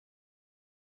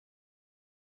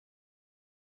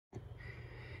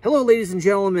Hello, ladies and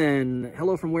gentlemen.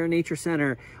 Hello from Wehr Nature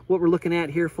Center. What we're looking at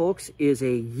here, folks, is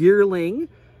a yearling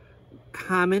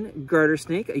common garter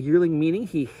snake. A yearling meaning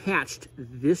he hatched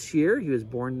this year. He was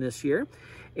born this year.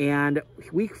 And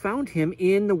we found him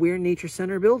in the Wehr Nature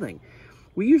Center building.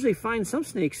 We usually find some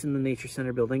snakes in the Nature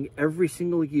Center building every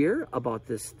single year about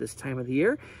this time of the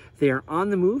year. They are on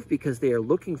the move because they are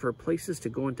looking for places to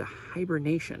go into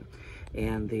hibernation.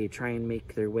 And they try and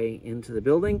make their way into the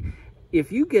building. If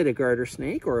you get a garter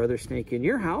snake or other snake in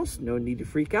your house, no need to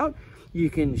freak out. You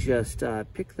can just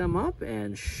pick them up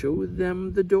and show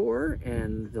them the door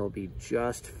and they'll be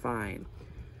just fine.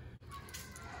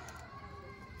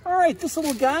 All right, this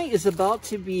little guy is about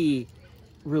to be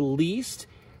released.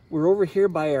 We're over here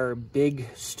by our big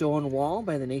stone wall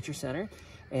by the Nature Center,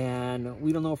 and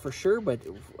we don't know for sure, but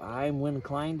I'm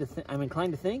inclined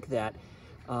to think that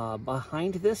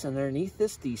behind this and underneath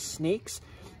this, these snakes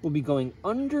will be going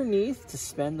underneath to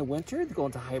spend the winter, to go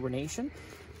into hibernation.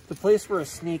 The place where a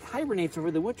snake hibernates over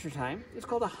the winter time is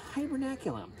called a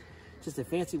hibernaculum. Just a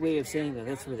fancy way of saying that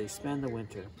that's where they spend the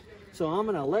winter. So I'm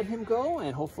gonna let him go,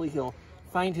 and hopefully he'll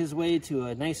find his way to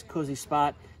a nice cozy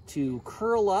spot to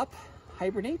curl up,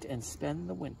 hibernate, and spend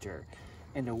the winter.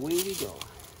 And away we go.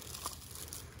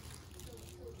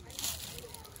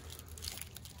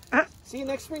 See you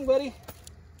next spring, buddy.